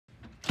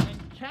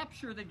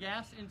capture the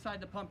gas inside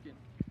the pumpkin.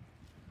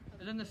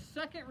 And then the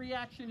second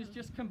reaction is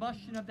just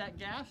combustion of that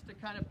gas to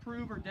kind of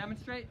prove or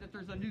demonstrate that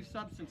there's a new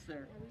substance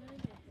there.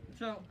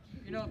 So,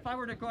 you know, if I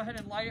were to go ahead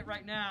and light it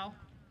right now,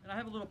 and I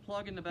have a little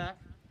plug in the back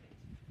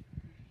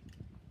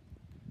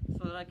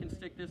so that I can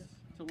stick this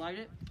to light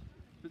it,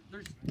 but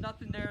there's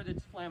nothing there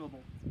that's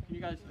flammable. Can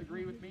you guys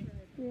agree with me?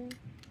 Yeah.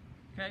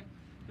 Okay,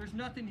 there's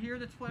nothing here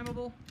that's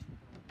flammable.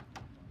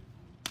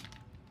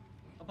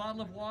 A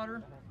bottle of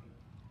water.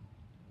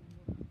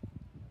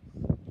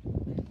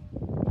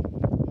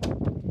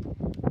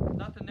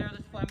 Nothing there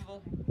that's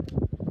flammable.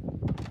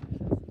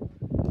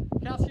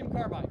 Calcium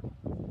carbide.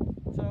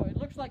 So it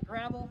looks like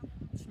gravel,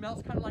 it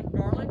smells kind of like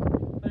garlic,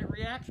 but it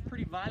reacts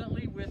pretty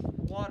violently with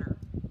water.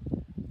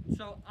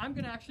 So I'm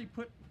going to actually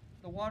put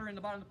the water in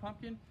the bottom of the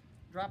pumpkin,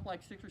 drop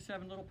like 6 or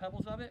 7 little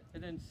pebbles of it,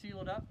 and then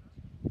seal it up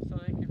so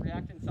they can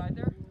react inside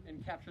there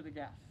and capture the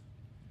gas.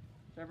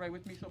 Is everybody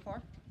with me so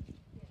far?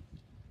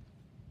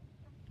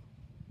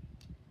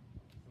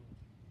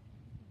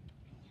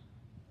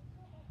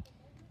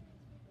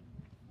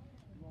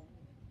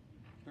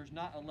 There's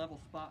not a level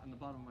spot in the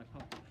bottom of my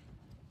pumpkin.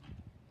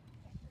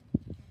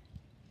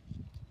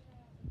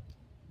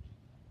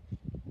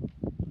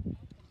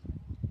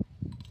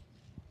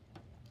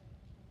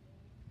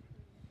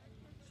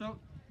 So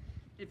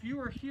if you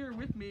were here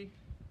with me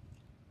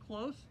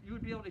close, you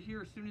would be able to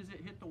hear as soon as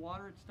it hit the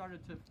water, it started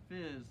to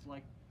fizz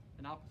like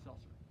an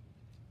Alka-Seltzer.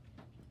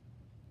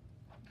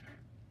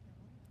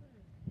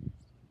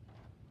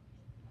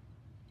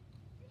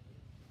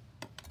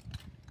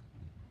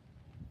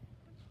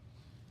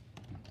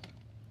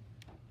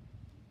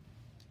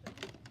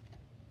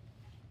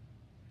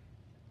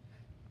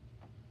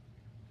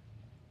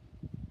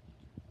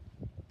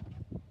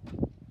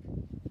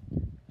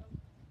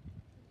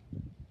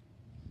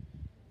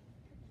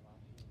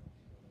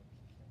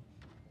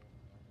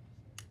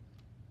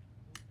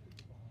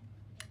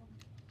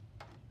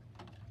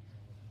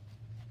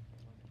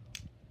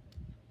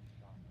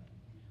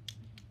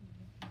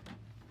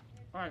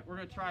 All right, we're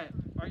going to try it.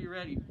 Are you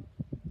ready?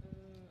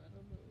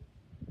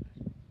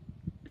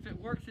 If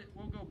it works, it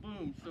will go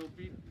boom, so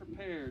be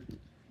prepared.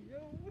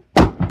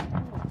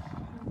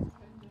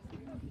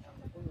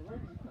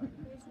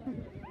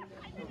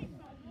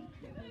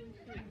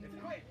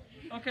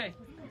 Okay.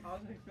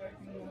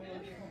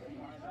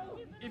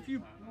 If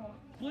you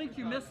blink,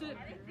 you miss it.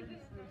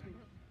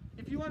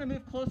 If you want to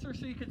move closer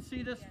so you can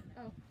see this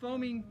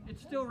foaming,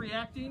 it's still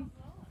reacting.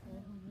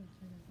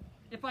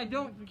 If I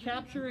don't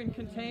capture and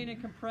contain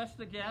and compress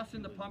the gas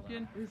in the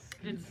pumpkin,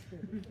 it's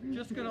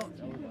just going to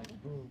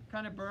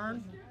kind of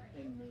burn.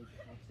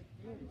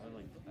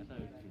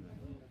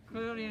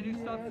 Clearly a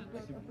new substance.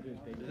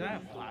 Is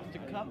that a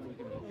plastic cup?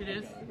 It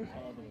is.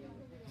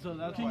 So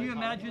that's Can you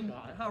imagine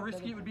how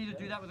risky it would be to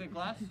do that with a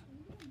glass?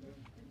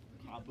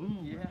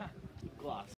 Kaboom. Yeah. Glass.